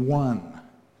only one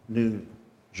New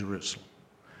Jerusalem.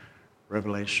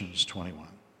 Revelations 21.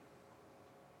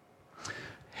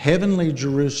 Heavenly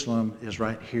Jerusalem is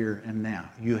right here and now.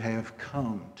 You have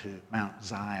come to Mount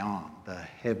Zion, the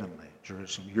heavenly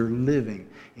Jerusalem. You're living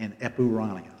in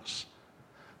Epuranios,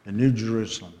 the New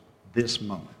Jerusalem, this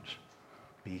moment,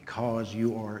 because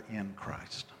you are in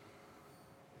Christ.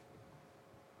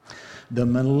 The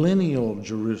millennial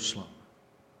Jerusalem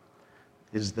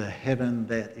is the heaven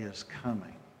that is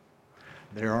coming.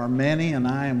 There are many, and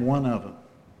I am one of them,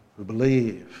 who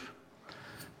believe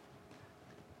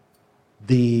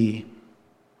the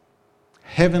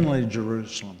heavenly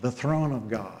Jerusalem, the throne of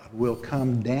God, will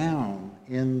come down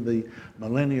in the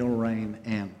millennial reign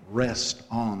and rest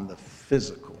on the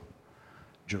physical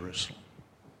Jerusalem.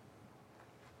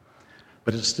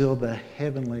 But it's still the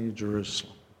heavenly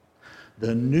Jerusalem.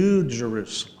 The new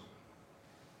Jerusalem.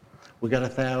 We got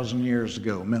 1,000 years to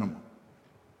go, minimum,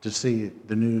 to see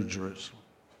the new Jerusalem.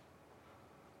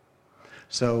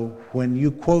 So when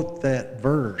you quote that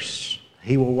verse,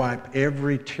 He will wipe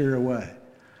every tear away.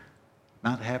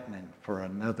 Not happening for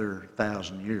another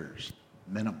 1,000 years,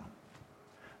 minimum.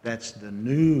 That's the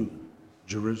new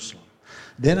Jerusalem.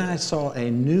 Then I saw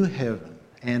a new heaven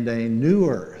and a new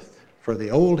earth, For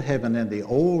the old heaven and the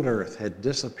old earth had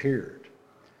disappeared,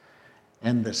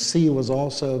 and the sea was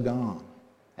also gone.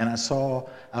 And I saw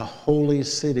a holy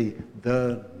city,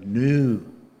 the new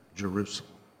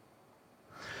Jerusalem,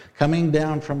 coming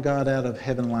down from God out of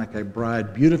heaven like a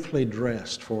bride beautifully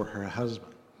dressed for her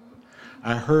husband.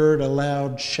 I heard a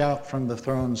loud shout from the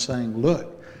throne saying,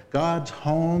 "Look, God's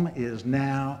home is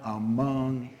now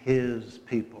among his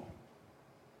people."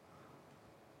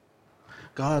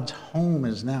 God's home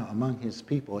is now among his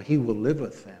people. He will live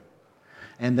with them,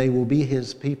 and they will be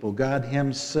his people. God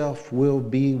himself will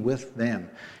be with them,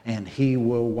 and he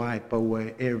will wipe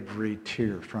away every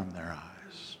tear from their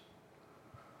eyes.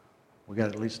 We got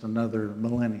at least another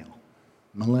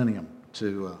millennium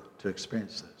to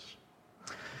experience this.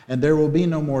 And there will be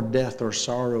no more death or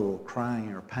sorrow or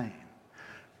crying or pain.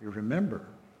 You remember,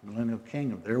 millennial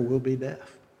kingdom, there will be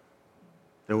death.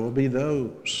 There will be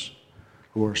those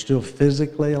who are still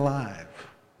physically alive.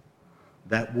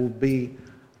 That will be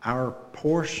our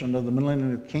portion of the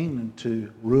millennial kingdom,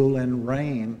 to rule and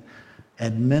reign,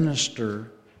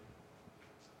 administer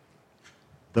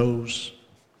those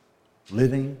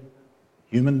living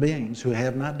human beings who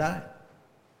have not died.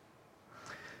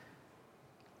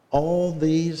 All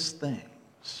these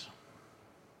things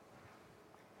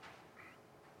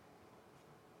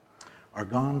are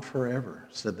gone forever,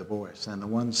 said the voice. And the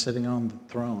one sitting on the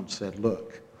throne said,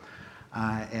 "Look,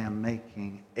 I am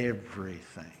making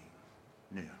everything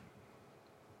new."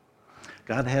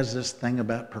 God has this thing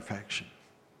about perfection.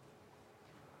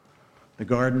 The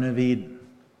Garden of Eden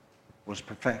was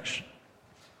perfection.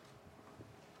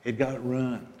 It got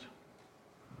ruined.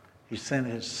 He sent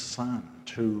his son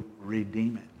to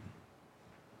redeem it.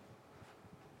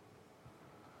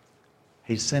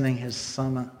 He's sending his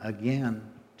son again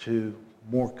to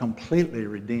more completely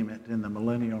redeem it in the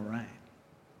millennial reign.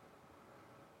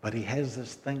 But he has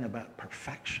this thing about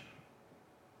perfection.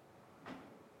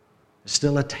 It's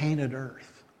still a tainted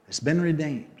earth. It's been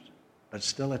redeemed, but it's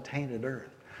still a tainted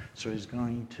earth. So he's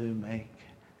going to make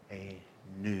a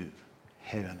new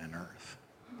heaven and earth.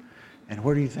 And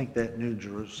where do you think that new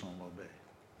Jerusalem will be?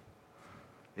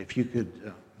 If you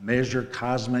could measure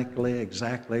cosmically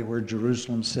exactly where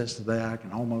Jerusalem sits today, I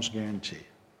can almost guarantee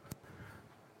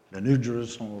the new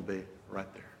Jerusalem will be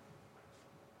right there.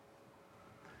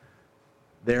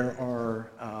 There are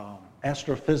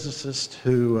astrophysicists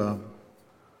who,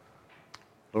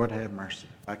 Lord have mercy,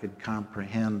 if I could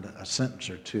comprehend a sentence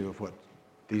or two of what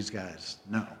these guys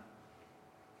know.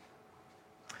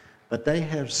 But they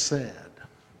have said,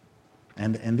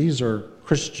 and these are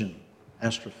Christian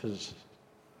astrophysicists,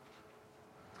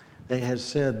 they have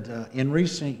said in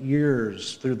recent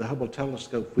years through the Hubble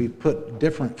telescope, we've put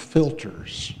different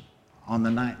filters on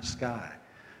the night sky.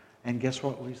 And guess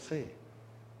what we see?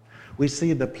 We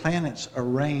see the planets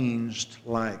arranged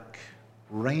like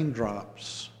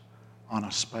raindrops on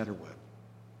a spider web.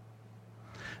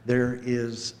 There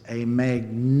is a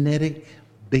magnetic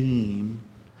beam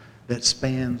that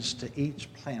spans to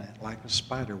each planet like a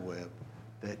spider web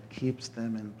that keeps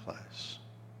them in place.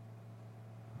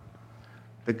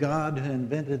 The God who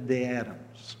invented the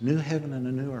atoms, new heaven and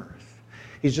a new earth,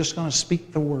 he's just going to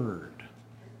speak the word.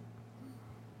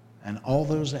 And all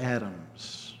those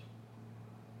atoms,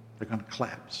 they're going to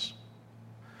collapse.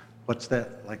 What's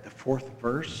that, like the fourth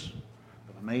verse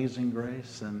of Amazing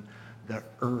Grace? And the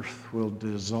earth will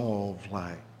dissolve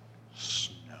like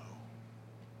snow.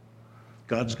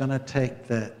 God's going to take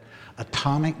that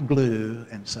atomic glue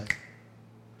and say,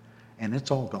 and it's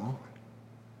all gone.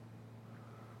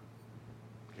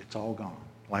 It's all gone,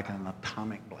 like an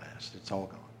atomic blast. It's all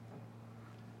gone.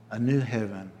 A new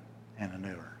heaven and a new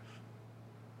earth.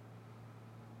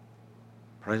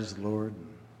 Praise the Lord and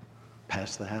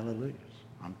pass the hallelujahs.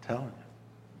 I'm telling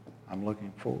you, I'm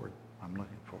looking forward. I'm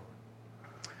looking forward.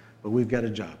 But we've got a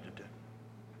job to do.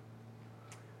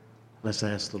 Let's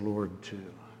ask the Lord to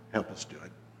help us do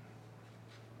it.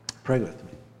 Pray with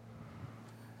me.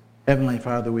 Heavenly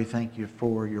Father, we thank you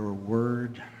for your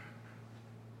word.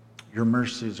 Your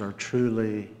mercies are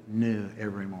truly new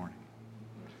every morning.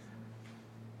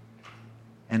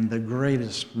 And the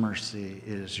greatest mercy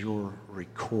is your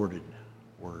recorded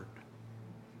word.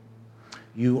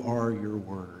 You are your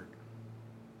word.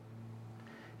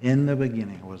 In the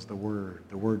beginning was the Word.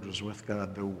 The Word was with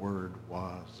God. The Word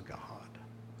was God.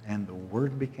 And the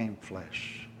Word became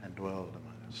flesh and dwelled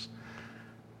among us.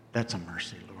 That's a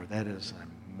mercy, Lord. That is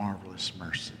a marvelous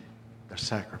mercy. The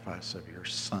sacrifice of your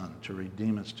Son to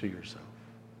redeem us to yourself.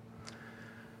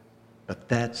 But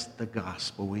that's the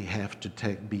gospel we have to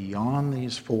take beyond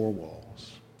these four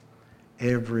walls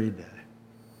every day.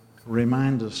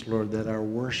 Remind us, Lord, that our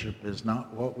worship is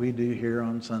not what we do here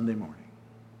on Sunday morning.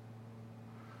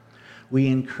 We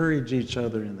encourage each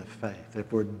other in the faith.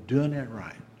 If we're doing it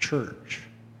right, church,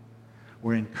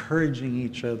 we're encouraging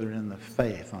each other in the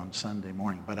faith on Sunday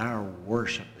morning, but our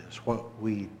worship is what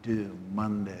we do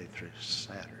Monday through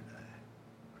Saturday.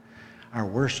 Our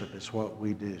worship is what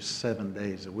we do 7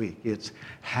 days a week. It's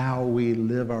how we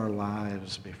live our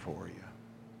lives before you.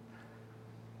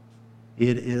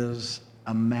 It is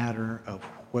a matter of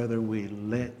whether we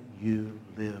let you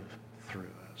live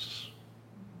through us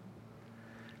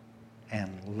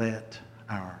and let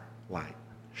our light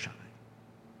shine.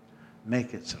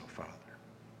 Make it so, Father.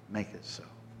 Make it so.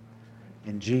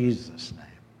 In Jesus' name,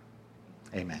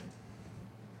 amen.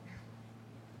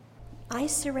 I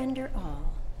surrender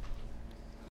all.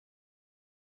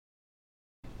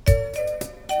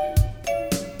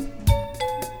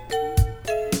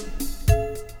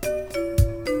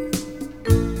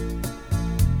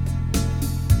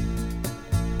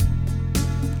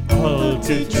 All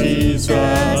to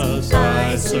Jesus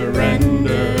I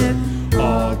surrender,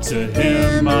 all to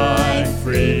Him I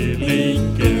freely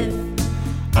give.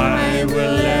 I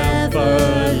will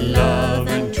ever love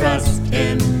and trust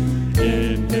Him,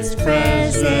 in His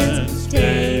presence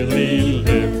daily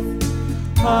live.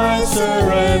 I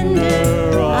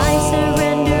surrender all, I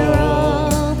surrender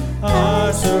all.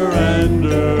 I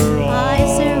surrender all,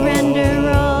 I surrender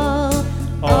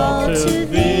all to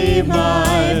Thee,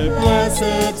 my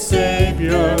blessed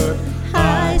Savior,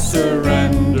 I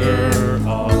surrender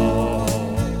all.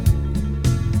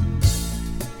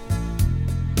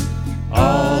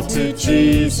 All to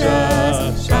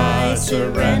Jesus I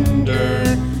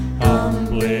surrender,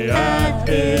 humbly at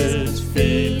His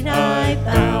feet I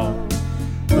bow.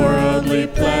 Worldly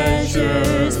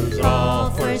pleasures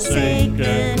all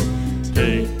forsaken,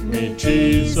 take me,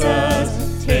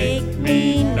 Jesus, take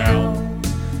me now.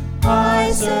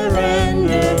 I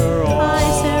surrender all, I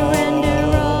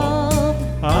surrender all.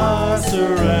 I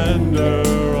surrender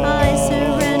all, I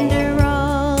surrender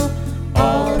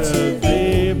all to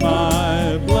Thee,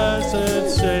 my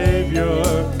blessed Savior,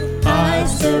 I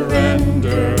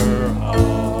surrender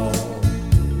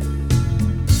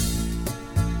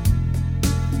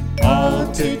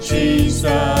all to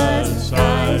Jesus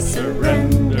I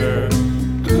surrender,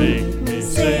 make me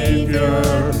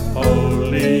Savior,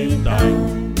 wholly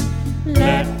Thine.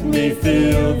 Let me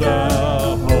feel the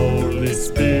Holy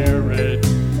Spirit,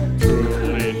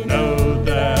 truly know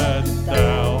that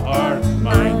Thou art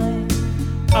mine.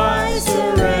 I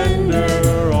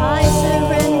surrender all, I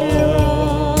surrender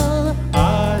all.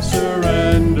 I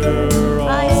surrender all,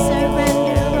 I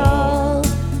surrender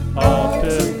all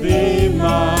to Thee,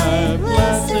 my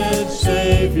blessed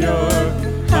Savior,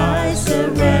 I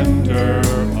surrender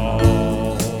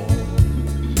all.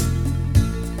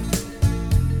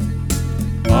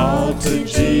 All to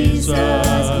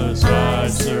Jesus I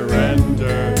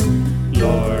surrender,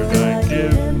 Lord, I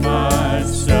give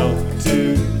myself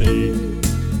to Thee.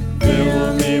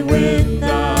 Fill me with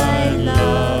Thy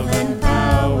love and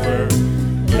power,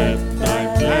 let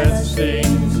Thy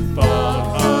blessings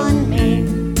fall on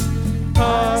me.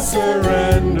 I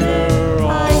surrender all,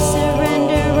 I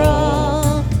surrender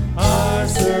all. I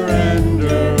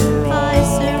surrender all, I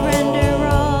surrender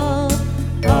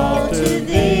all to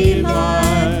Thee, my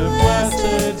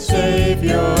blessed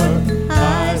Savior,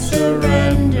 I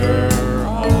surrender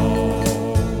all.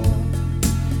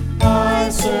 I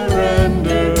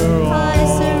surrender all, I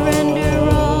surrender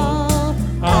all.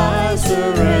 I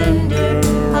surrender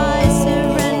I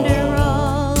surrender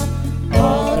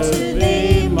all to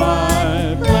Thee,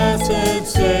 my blessed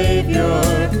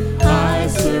Savior, I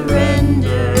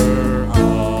surrender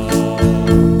all.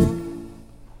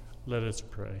 Let us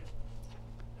pray.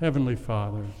 Heavenly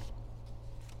Father,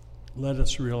 let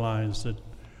us realize that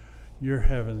Your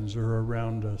heavens are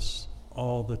around us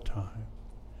all the time.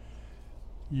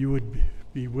 You would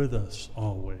be with us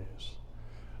always.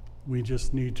 We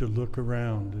just need to look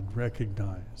around and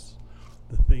recognize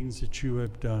the things that You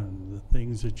have done, the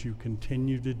things that You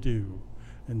continue to do,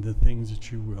 and the things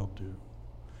that You will do.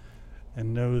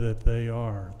 And know that they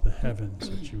are the heavens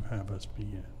that You have us be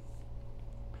in.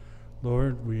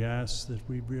 Lord, we ask that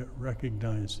we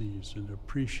recognize these and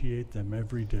appreciate them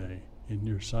every day. In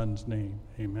Your Son's name,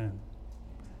 amen.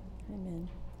 Amen.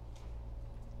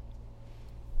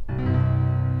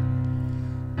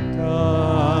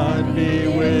 God be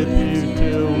with you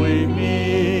till we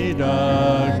meet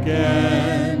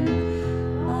again.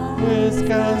 His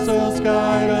counsels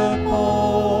guide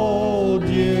uphold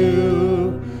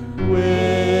you,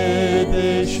 with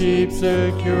His sheep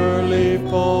securely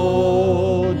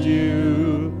fold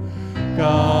you.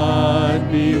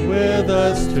 God be with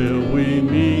us till we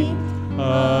meet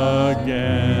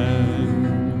again.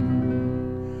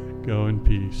 Go in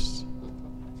peace.